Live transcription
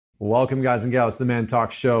Welcome, guys and gals, to the Man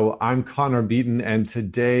Talk Show. I'm Connor Beaton, and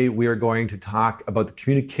today we are going to talk about the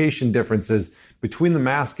communication differences between the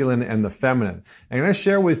masculine and the feminine. And I'm going to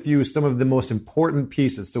share with you some of the most important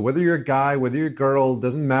pieces. So whether you're a guy, whether you're a girl,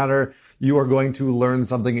 doesn't matter, you are going to learn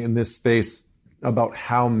something in this space about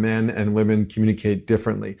how men and women communicate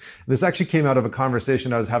differently. This actually came out of a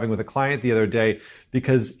conversation I was having with a client the other day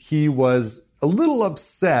because he was a little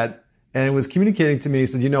upset and was communicating to me. He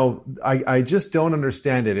said, I just don't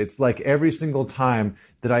understand it. It's like every single time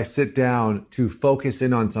that I sit down to focus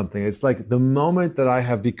in on something, it's like the moment that I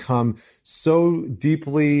have become so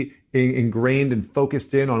deeply ingrained and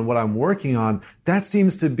focused in on what I'm working on, that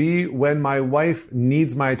seems to be when my wife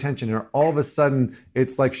needs my attention. Or all of a sudden,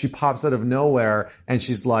 it's like she pops out of nowhere and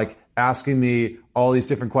she's like asking me all these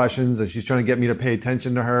different questions, and she's trying to get me to pay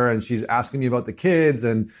attention to her, and she's asking me about the kids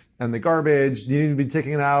and the garbage you need to be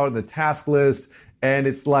taking out, and the task list. And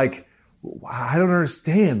it's like, I don't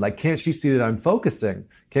understand. Like, can't she see that I'm focusing?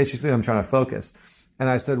 Can't she see that I'm trying to focus? And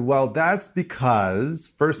I said, well, that's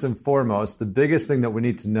because, first and foremost, the biggest thing that we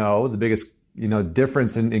need to know, the biggest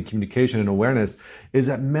difference in communication and awareness is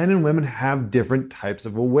that men and women have different types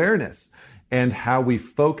of awareness, and how we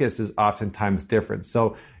focus is oftentimes different.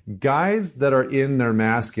 So guys that are in their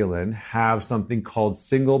masculine have something called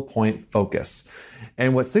single point focus.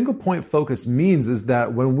 And what single point focus means is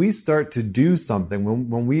that when we start to do something,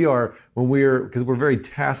 because we're very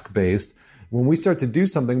task based, when we start to do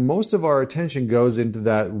something, most of our attention goes into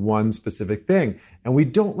that one specific thing. And we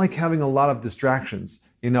don't like having a lot of distractions.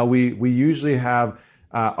 We usually have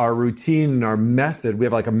our routine and our method. We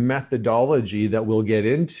have like a methodology that we'll get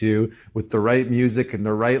into with the right music and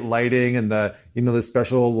the right lighting and the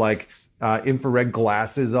special infrared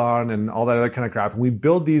glasses on and all that other kind of crap. And we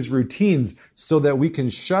build these routines so that we can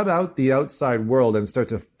shut out the outside world and start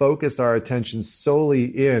to focus our attention solely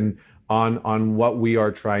in on what we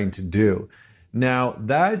are trying to do. Now,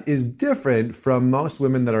 that is different from most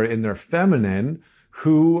women that are in their feminine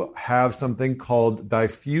who have something called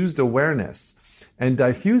diffused awareness. And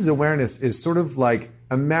diffused awareness is sort of like,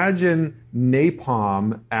 imagine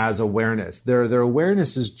napalm as awareness. Their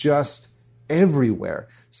awareness is just everywhere.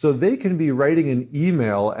 So they can be writing an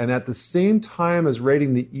email, and at the same time as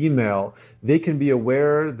writing the email, they can be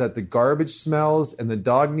aware that the garbage smells and the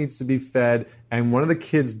dog needs to be fed and one of the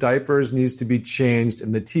kids' diapers needs to be changed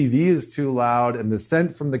and the TV is too loud and the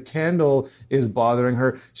scent from the candle is bothering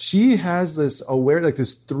her. She has this this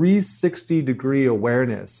 360-degree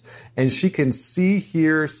awareness, and she can see,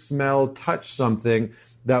 hear, smell, touch something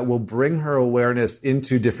that will bring her awareness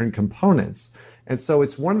into different components. And so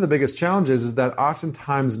it's one of the biggest challenges is that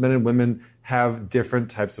oftentimes men and women have different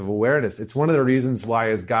types of awareness. It's one of the reasons why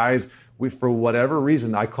as guys, for whatever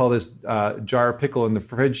reason, I call this jar of pickle in the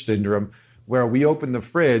fridge syndrome, where we open the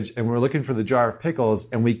fridge and we're looking for the jar of pickles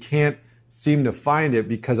and we can't seem to find it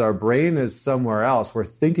because our brain is somewhere else. We're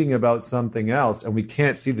thinking about something else and we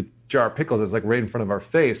can't see the jar of pickles. It's like right in front of our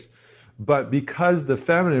face. But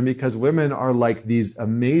because women are like these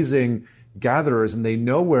amazing gatherers and they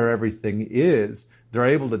know where everything is, they're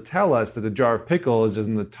able to tell us that the jar of pickles is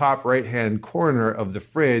in the top right-hand corner of the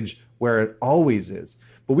fridge where it always is.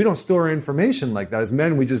 But we don't store information like that. As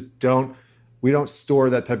men, we don't store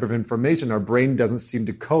that type of information. Our brain doesn't seem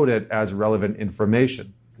to code it as relevant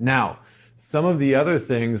information. Now, some of the other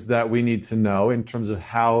things that we need to know in terms of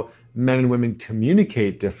how men and women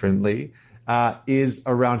communicate differently is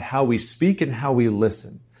around how we speak and how we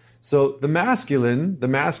listen. So the masculine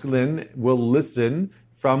will listen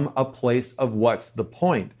from a place of what's the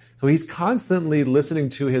point. So he's constantly listening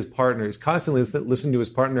to his partner. He's constantly listening to his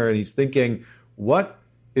partner, and he's thinking, what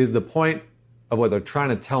is the point of what they're trying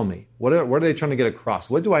to tell me? What are they trying to get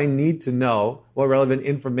across? What do I need to know? What relevant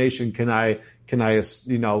information can I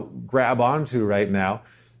grab onto right now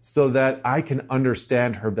so that I can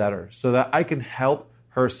understand her better, so that I can help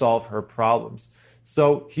her solve her problems?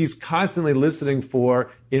 So he's constantly listening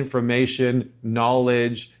for information,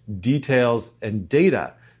 knowledge, details, and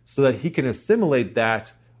data so that he can assimilate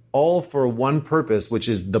that all for one purpose, which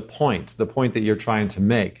is the point that you're trying to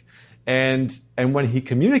make. And when he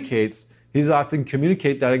communicates, he's often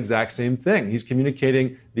communicate that exact same thing. He's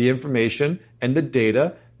communicating the information and the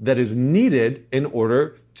data that is needed in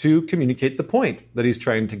order to communicate the point that he's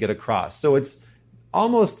trying to get across. So it's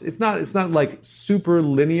not like super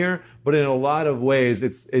linear, but in a lot of ways,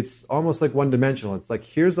 it's almost like one-dimensional. It's like,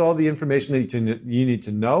 here's all the information that you need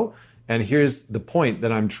to know, and here's the point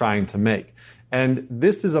that I'm trying to make. And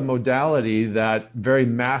this is a modality that very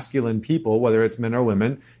masculine people, whether it's men or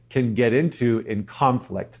women, can get into in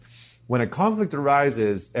conflict. when a conflict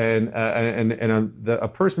arises and a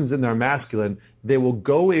person's in their masculine, they will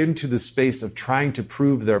go into the space of trying to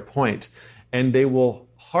prove their point, and they will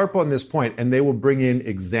harp on this point, and they will bring in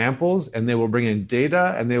examples, and they will bring in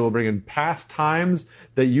data, and they will bring in past times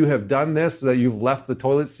that you have done this, that you've left the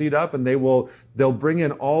toilet seat up, and they'll bring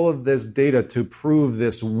in all of this data to prove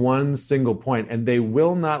this one single point, and they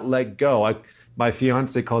will not let go. My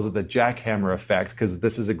fiance calls it the jackhammer effect, because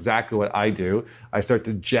this is exactly what I do. I start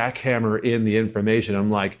to jackhammer in the information. I'm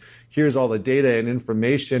like, here's all the data and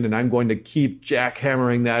information, and I'm going to keep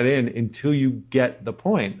jackhammering that in until you get the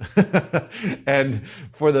point. And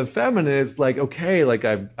for the feminine, it's like, okay, like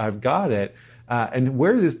I've got it. And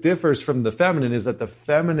where this differs from the feminine is that the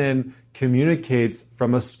feminine communicates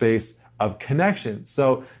from a space of connection.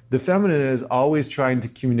 So the feminine is always trying to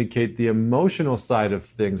communicate the emotional side of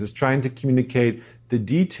things. It's trying to communicate the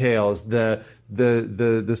details, the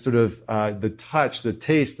sort of the touch, the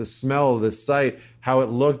taste, the smell, the sight, how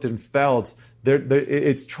it looked and felt.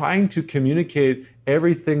 It's trying to communicate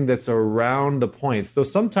everything that's around the point. So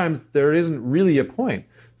sometimes there isn't really a point.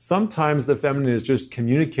 Sometimes the feminine is just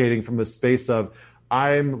communicating from a space of,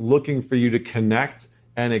 I'm looking for you to connect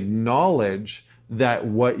and acknowledge that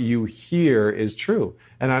what you hear is true.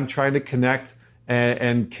 And I'm trying to connect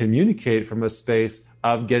and communicate from a space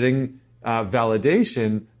of getting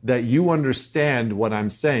validation that you understand what I'm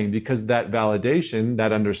saying, because that validation,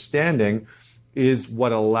 that understanding, is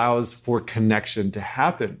what allows for connection to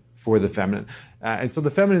happen for the feminine. And so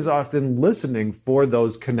the feminine is often listening for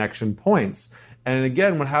those connection points. And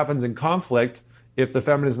again, what happens in conflict, if the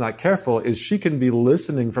feminine is not careful, is she can be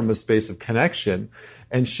listening from a space of connection,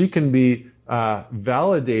 and she can be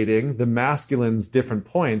validating the masculine's different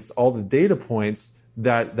points, all the data points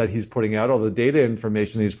that he's putting out, all the data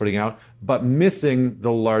information that he's putting out, but missing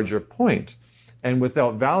the larger point. And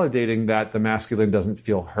without validating that, the masculine doesn't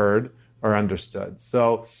feel heard or understood.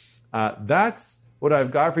 So that's what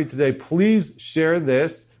I've got for you today. Please share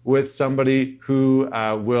this with somebody who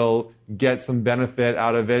will get some benefit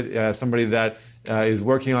out of it, somebody that is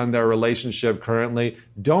working on their relationship currently.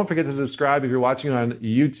 Don't forget to subscribe if you're watching on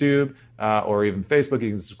YouTube or even Facebook. You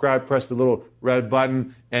can subscribe, press the little red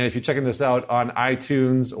button. And if you're checking this out on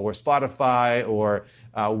iTunes or Spotify or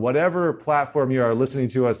whatever platform you are listening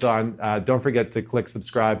to us on, don't forget to click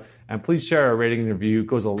subscribe. And please share a rating and review. It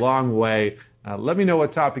goes a long way. Let me know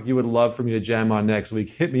what topic you would love for me to jam on next week.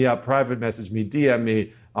 Hit me up, private message me, DM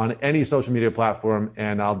me on any social media platform,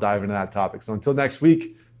 and I'll dive into that topic. So until next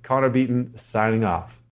week, Connor Beaton signing off.